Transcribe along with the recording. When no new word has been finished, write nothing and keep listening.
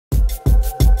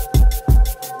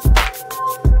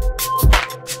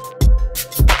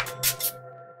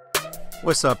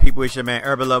What's up, people? It's your man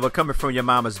Urban Lover coming from your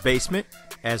mama's basement,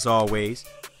 as always.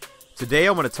 Today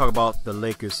I want to talk about the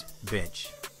Lakers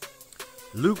bench.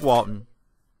 Luke Walton,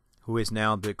 who is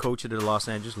now the coach of the Los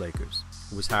Angeles Lakers,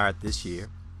 who was hired this year,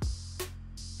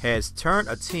 has turned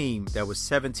a team that was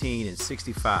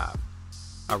 17-65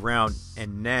 around,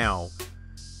 and now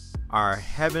are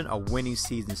having a winning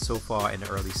season so far in the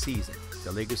early season.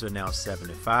 The Lakers are now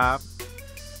 7-5.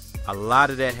 A lot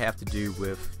of that have to do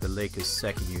with the Lakers'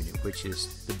 second unit, which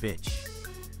is the bench.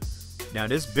 Now,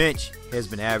 this bench has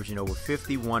been averaging over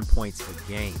 51 points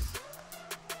a game.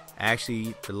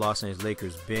 Actually, the Los Angeles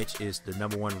Lakers bench is the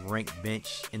 #1 ranked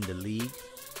bench in the league,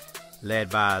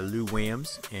 led by Lou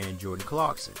Williams and Jordan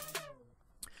Clarkson.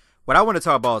 What I want to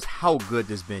talk about is how good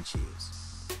this bench is.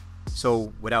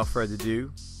 So, without further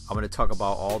ado, I want to talk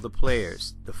about all the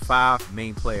players, the 5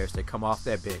 main players that come off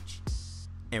that bench,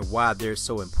 and why they're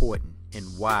so important, and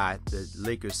why the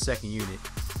Lakers second unit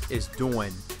is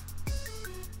doing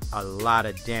a lot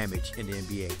of damage in the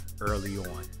NBA early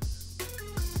on.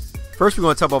 First, we're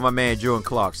going to talk about my man Jordan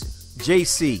Clarkson.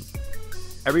 JC,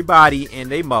 everybody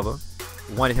and their mother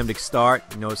wanted him to start,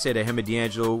 said that him and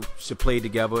D'Angelo should play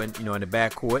together in the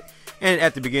backcourt. And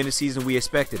at the beginning of the season, we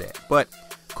expected that. But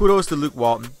kudos to Luke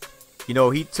Walton. He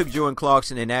took Jordan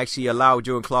Clarkson and actually allowed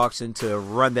Jordan Clarkson to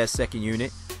run that second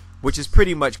unit, which is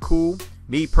pretty much cool.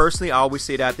 Me personally, I always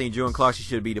say that I think Jordan Clarkson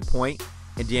should be the point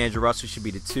and D'Angelo Russell should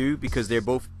be the 2, because they're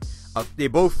both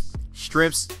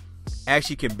strengths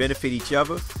actually can benefit each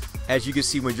other. As you can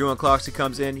see, when Jordan Clarkson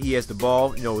comes in, he has the ball.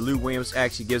 Lou Williams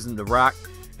actually gives him the rock,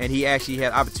 and he actually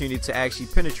had opportunity to actually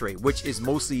penetrate, which is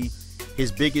mostly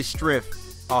his biggest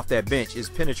strength off that bench, is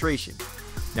penetration.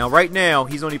 Now, right now,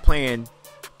 he's only playing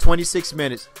 26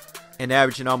 minutes and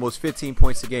averaging almost 15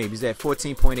 points a game. He's at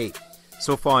 14.8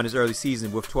 so far in his early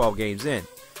season with 12 games in.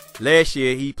 Last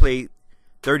year, he played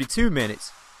 32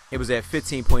 minutes. It was at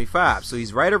 15.5, so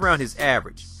he's right around his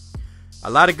average.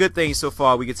 A lot of good things so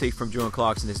far we can take from Jordan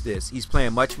Clarkson is this. He's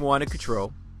playing much more under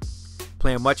control,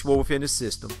 playing much more within the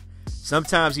system.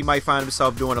 Sometimes he might find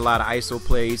himself doing a lot of ISO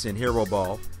plays and hero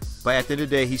ball, but at the end of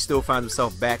the day, he still finds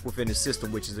himself back within the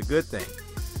system, which is a good thing.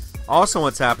 Also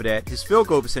on top of that, his field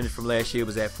goal percentage from last year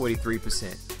was at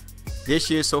 43%.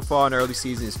 This year so far in the early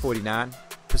season is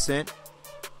 49%.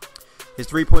 His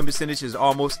three-point percentage is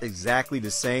almost exactly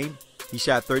the same. He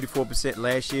shot 34%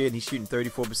 last year, and he's shooting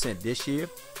 34% this year.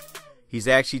 He's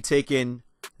actually taking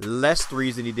less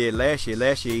threes than he did last year.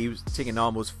 Last year, he was taking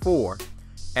almost 4.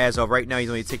 As of right now, he's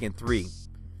only taking 3.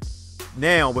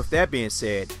 Now, with that being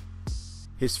said,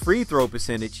 his free throw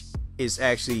percentage is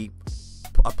actually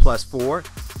a +4.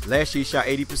 Last year, he shot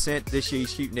 80%. This year,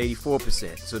 he's shooting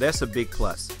 84%. So that's a big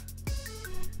plus.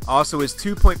 Also, his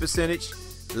two-point percentage.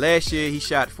 Last year, he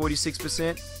shot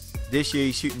 46%. This year,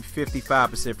 he's shooting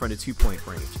 55% from the two-point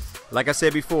range. Like I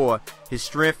said before, his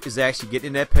strength is actually getting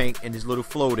in that paint and his little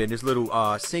floater and his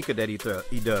little sinker that he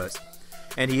does.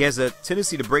 And he has a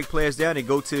tendency to break players down and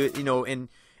go to,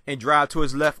 and drive to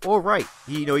his left or right.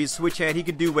 He's a switch hand. He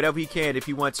can do whatever he can if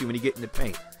he wants to when he gets in the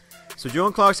paint. So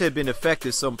Jordan Clarkson has been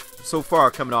effective so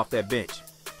far coming off that bench.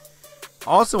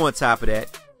 Also on top of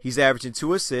that, he's averaging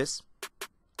 2 assists.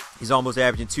 He's almost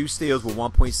averaging 2 steals with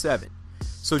 1.7.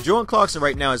 So Jordan Clarkson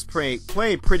right now is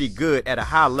playing pretty good at a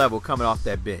high level coming off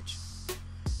that bench.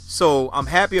 So I'm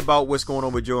happy about what's going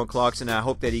on with Jordan Clarkson, and I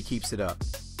hope that he keeps it up.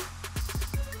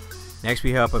 Next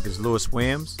we have up is Lewis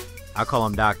Williams. I call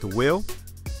him Dr. Will.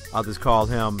 Others call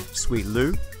him Sweet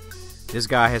Lou. This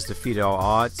guy has defeated all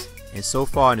odds, and so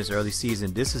far in his early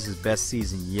season, this is his best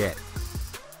season yet.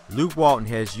 Luke Walton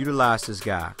has utilized this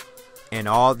guy, and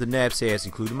all the naysayers,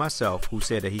 including myself, who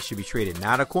said that he should be traded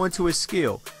not according to his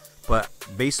skill, but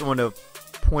based on the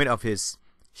point of his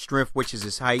strength, which is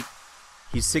his height.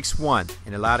 He's 6'1",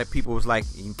 and a lot of people was like,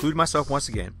 including myself once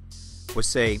again, would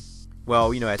say,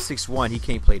 well, at 6'1", he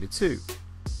can't play the 2.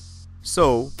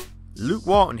 So Luke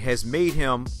Walton has made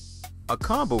him a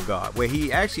combo guard, where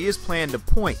he actually is playing the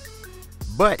point.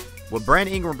 But with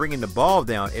Brandon Ingram bringing the ball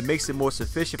down, it makes it more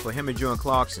sufficient for him and Jordan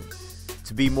Clarkson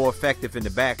to be more effective in the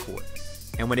backcourt.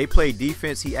 And when they play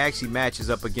defense, he actually matches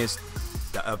up against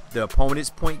the opponent's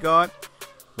point guard,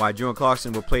 while Jordan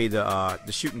Clarkson will play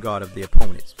the shooting guard of the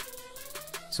opponents.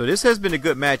 So this has been a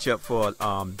good matchup for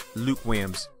Luke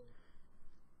Williams.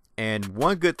 And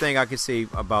one good thing I can say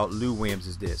about Lou Williams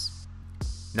is this.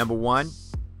 Number one,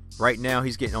 right now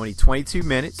he's getting only 22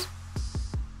 minutes.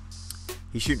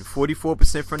 He's shooting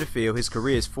 44% from the field. His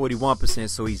career is 41%,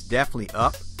 so he's definitely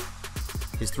up.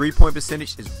 His three-point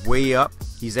percentage is way up.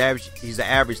 He's an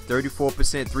average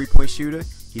 34% three-point shooter.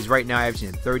 He's right now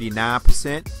averaging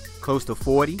 39%, close to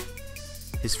 40.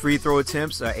 His free throw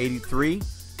attempts are 83.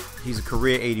 He's a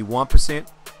career 81%.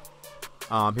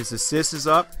 His assists is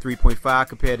up 3.5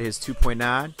 compared to his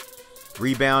 2.9.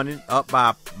 Rebounding up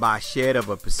by a shed of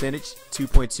a percentage,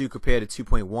 2.2 compared to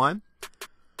 2.1.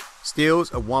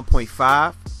 Steals of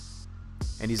 1.5.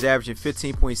 And he's averaging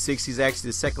 15.6. He's actually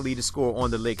the second leading scorer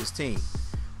on the Lakers team.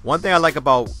 One thing I like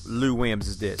about Lou Williams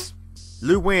is this.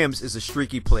 Lou Williams is a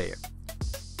streaky player.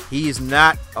 He is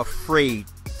not afraid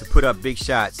to put up big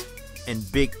shots in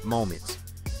big moments.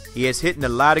 He has hit a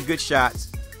lot of good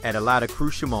shots at a lot of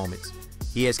crucial moments.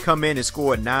 He has come in and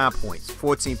scored 9 points,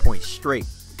 14 points straight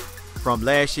from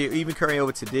last year, even carrying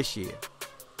over to this year.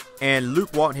 And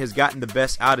Luke Walton has gotten the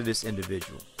best out of this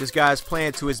individual. This guy's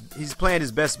playing he's playing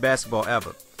his best basketball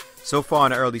ever so far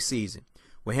in the early season.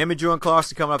 With him and Jordan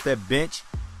Clarkson coming off that bench,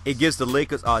 it gives the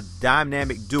Lakers a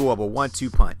dynamic duo of a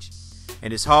 1-2 punch.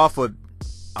 And it's hard for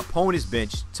opponent's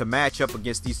bench to match up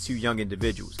against these two young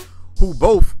individuals who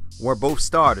both were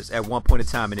starters at one point in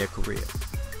time in their career.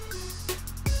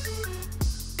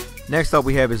 Next up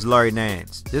we have is Larry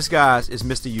Nance. This guy is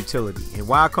Mr. Utility. And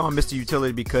why I call him Mr.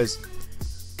 Utility? Because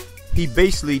he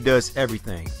basically does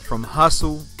everything from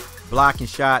hustle, blocking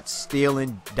shots,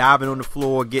 stealing, diving on the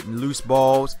floor, getting loose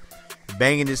balls,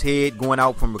 banging his head, going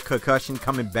out from a concussion,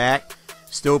 coming back,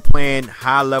 still playing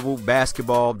high-level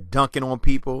basketball, dunking on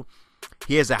people.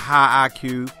 He has a high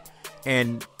IQ,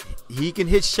 and he can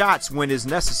hit shots when it's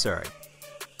necessary.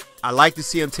 I like to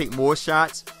see him take more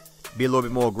shots, be a little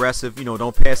bit more aggressive. You know,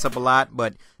 don't pass up a lot,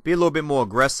 but be a little bit more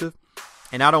aggressive.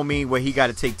 And I don't mean where he got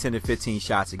to take 10 to 15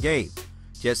 shots a game.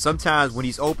 Just sometimes when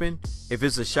he's open, if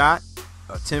it's a shot,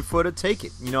 a 10-footer, take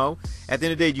it. You know, at the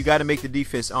end of the day, you got to make the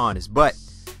defense honest. But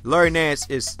Larry Nance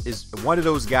is one of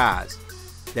those guys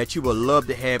that you would love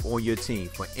to have on your team.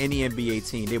 For any NBA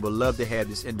team, they would love to have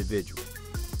this individual.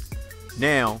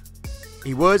 Now,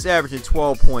 he was averaging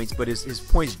 12 points, but his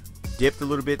points dipped a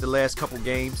little bit the last couple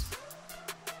games.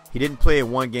 He didn't play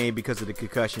in one game because of the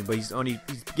concussion, but he's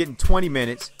getting 20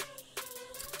 minutes.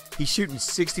 He's shooting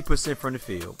 60% from the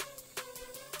field.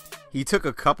 He took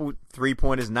a couple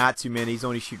three-pointers, not too many. He's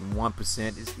only shooting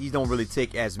 1%. He don't really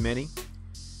take as many.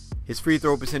 His free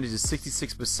throw percentage is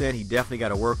 66%. He definitely got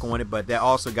to work on it, but that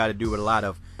also got to do with a lot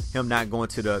of him not going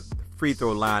to the free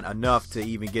throw line enough to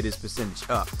even get his percentage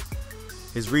up.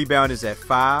 His rebound is at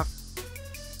 5.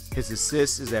 His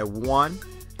assist is at 1.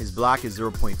 His block is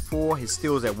 0.4. His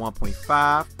steal is at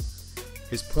 1.5.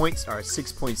 His points are at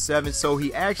 6.7. So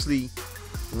he actually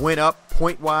went up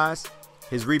point-wise.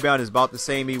 His rebound is about the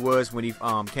same he was when he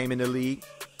came in the league.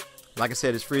 Like I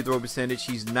said, his free throw percentage,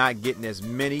 he's not getting as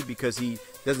many because he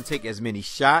doesn't take as many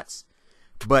shots.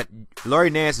 But Larry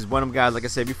Nance is one of them guys, like I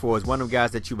said before, is one of them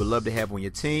guys that you would love to have on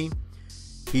your team.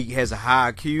 He has a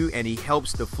high IQ and he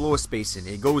helps the floor spacing.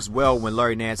 It goes well when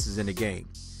Larry Nance is in the game.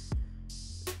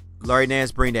 Larry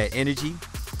Nance brings that energy,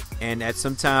 and at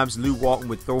sometimes Lou Walton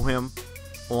would throw him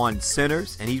on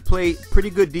centers, and he played pretty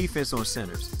good defense on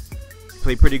centers.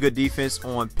 Played pretty good defense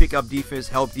on pickup defense,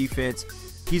 help defense.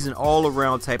 He's an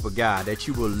all-around type of guy that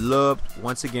you will love,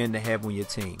 once again, to have on your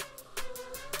team.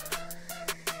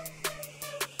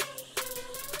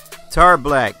 Tara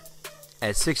Black,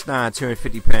 at 6'9",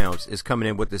 250 pounds, is coming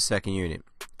in with the second unit.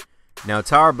 Now,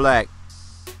 Tara Black,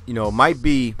 you know, might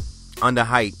be under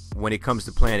height when it comes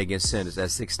to playing against centers at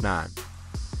 6'9".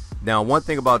 Now, one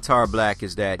thing about Tara Black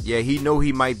is that, yeah, he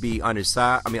might be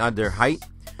under height,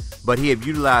 but he have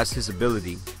utilized his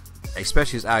ability,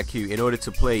 especially his IQ, in order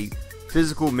to play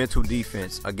physical, mental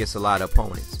defense against a lot of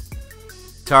opponents.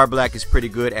 Tara Black is pretty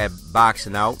good at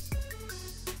boxing out,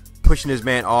 pushing his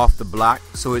man off the block,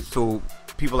 so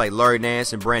people like Larry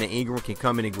Nance and Brandon Ingram can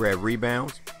come in and grab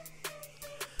rebounds.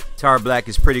 Tara Black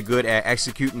is pretty good at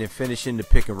executing and finishing the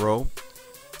pick and roll,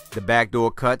 the backdoor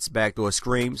cuts, backdoor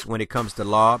screens when it comes to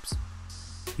lobs.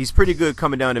 He's pretty good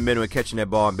coming down the middle and catching that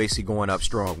ball and basically going up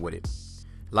strong with it.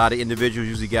 A lot of individuals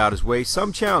usually get out his way.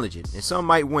 Some challenge it, and some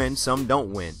might win, some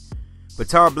don't win. But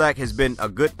Tara Black has been a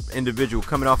good individual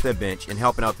coming off that bench and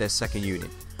helping out that second unit.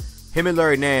 Him and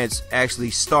Larry Nance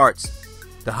actually starts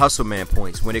the hustle man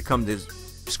points when it comes to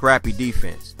scrappy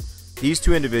defense. These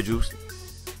two individuals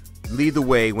lead the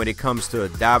way when it comes to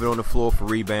diving on the floor for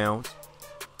rebounds,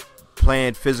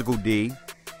 playing physical D,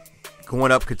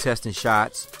 going up contesting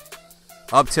shots,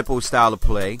 up-tempo style of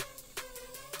play,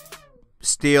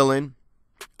 stealing,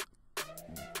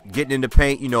 getting in the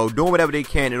paint, you know, doing whatever they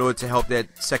can in order to help that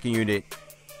second unit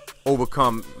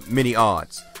overcome many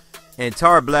odds. And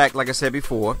Tara Black, like I said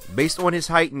before, based on his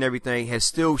height and everything, has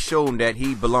still shown that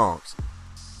he belongs.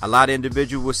 A lot of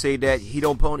individuals will say that he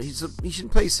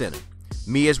shouldn't play center.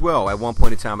 Me as well. At one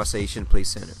point in time, I say he shouldn't play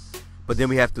center. But then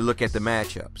we have to look at the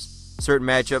matchups. Certain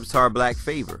matchups Tara Black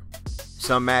favor.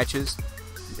 Some matches,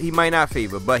 he might not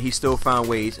favor, but he still found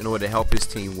ways in order to help his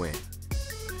team win.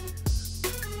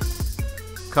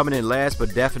 Coming in last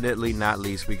but definitely not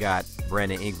least, we got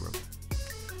Brandon Ingram.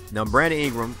 Now, Brandon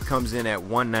Ingram comes in at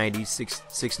 190,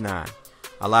 6'9".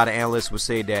 A lot of analysts would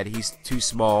say that he's too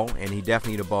small and he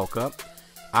definitely need to bulk up.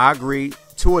 I agree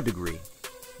to a degree.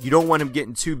 You don't want him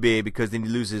getting too big because then he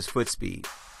loses his foot speed.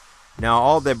 Now,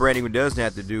 all that Brandon Ingram does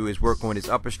have to do is work on his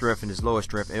upper strength and his lower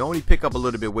strength and only pick up a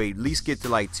little bit of weight, at least get to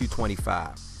like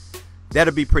 225.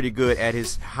 That'll be pretty good at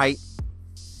his height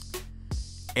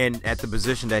and at the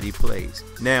position that he plays.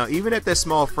 Now, even at that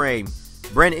small frame,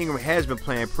 Brandon Ingram has been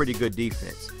playing pretty good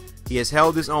defense. He has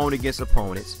held his own against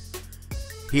opponents.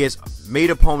 He has made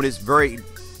opponents very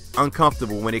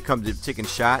uncomfortable when it comes to taking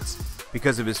shots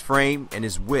because of his frame and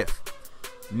his width.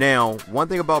 Now, one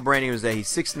thing about Brandon Ingram is that he's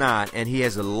 6'9" and he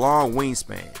has a long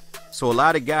wingspan. So a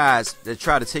lot of guys that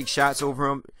try to take shots over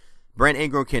him, Brandon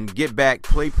Ingram can get back,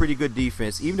 play pretty good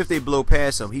defense. Even if they blow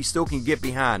past him, he still can get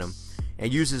behind him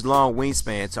and use his long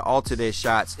wingspan to alter their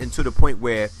shots into the point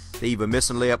where they either miss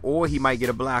a layup or he might get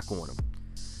a block on him.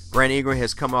 Brandon Ingram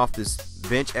has come off this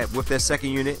bench with that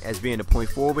second unit as being a point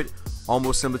forward,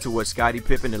 almost similar to what Scottie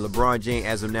Pippen and LeBron James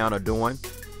as of now are doing.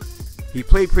 He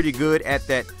played pretty good at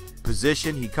that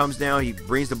position. He comes down, he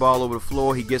brings the ball over the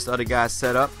floor, he gets the other guys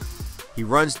set up. He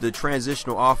runs the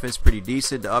transitional offense pretty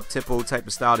decent, the up-tempo type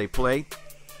of style they play.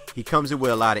 He comes in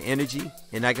with a lot of energy,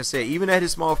 and like I said, even at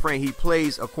his small frame, he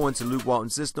plays according to Luke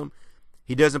Walton's system.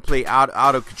 He doesn't play out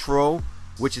of control,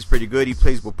 which is pretty good. He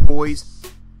plays with poise.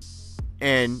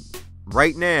 And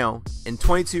right now, in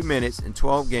 22 minutes in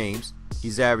 12 games,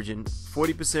 he's averaging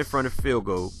 40% from the field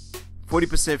goal,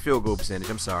 40% field goal percentage,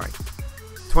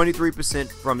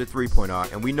 23% from the three-point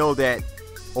arc. And we know that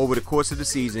over the course of the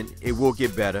season, it will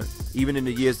get better. Even in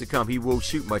the years to come, he will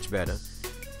shoot much better.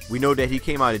 We know that he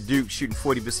came out of Duke shooting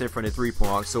 40% from the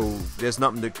three-point arc, so there's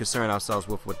nothing to concern ourselves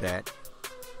with that.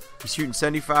 He's shooting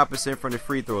 75% from the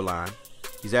free throw line.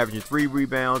 He's averaging 3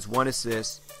 rebounds, 1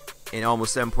 assist, and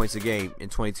almost 7 points a game in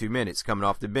 22 minutes coming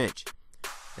off the bench.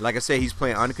 And like I said, he's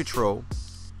playing under control.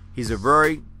 He's a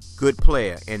very good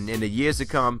player, and in the years to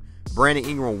come, Brandon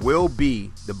Ingram will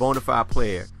be the bona fide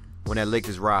player on that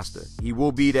Lakers roster. He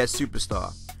will be that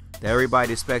superstar that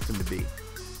everybody expects him to be.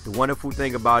 The wonderful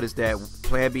thing about it is that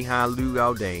playing behind Lou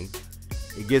Aldane,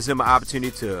 it gives him an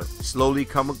opportunity to slowly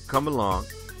come along,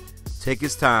 take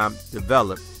his time,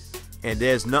 develop, and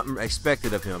there's nothing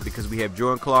expected of him because we have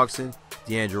Jordan Clarkson,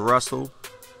 D'Angelo Russell,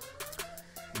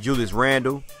 Julius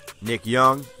Randle, Nick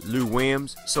Young, Lou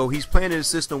Williams. So he's playing in a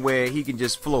system where he can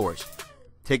just flourish,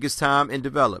 take his time, and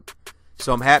develop.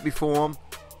 So I'm happy for him,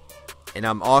 and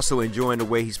I'm also enjoying the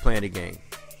way he's playing the game.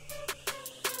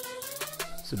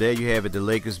 So there you have it, the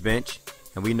Lakers bench.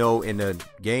 And we know in the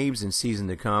games and season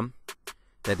to come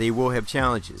that they will have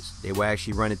challenges. They will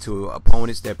actually run into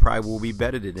opponents that probably will be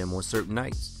better than them on certain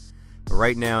nights. But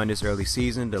right now in this early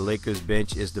season, the Lakers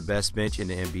bench is the best bench in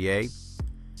the NBA.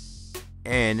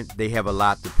 And they have a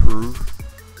lot to prove.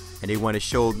 And they want to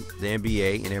show the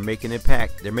NBA, and they're making an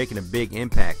impact. They're making a big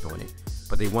impact on it.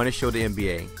 But they want to show the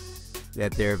NBA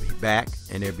that they're back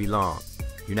and they belong.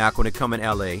 You're not going to come in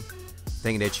LA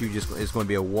thinking that it's going to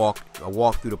be a walk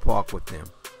through the park with them.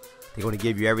 They're going to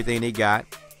give you everything they got,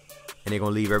 and they're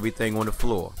going to leave everything on the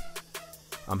floor.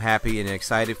 I'm happy and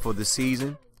excited for the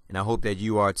season, and I hope that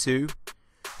you are too.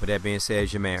 With that being said,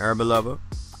 it's your man Urban Lover.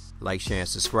 Like, share, and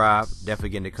subscribe. Definitely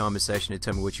get in the comment section and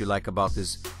tell me what you like about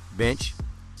this bench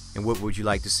and what would you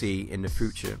like to see in the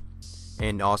future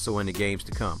and also in the games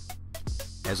to come.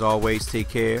 As always, take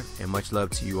care and much love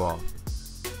to you all.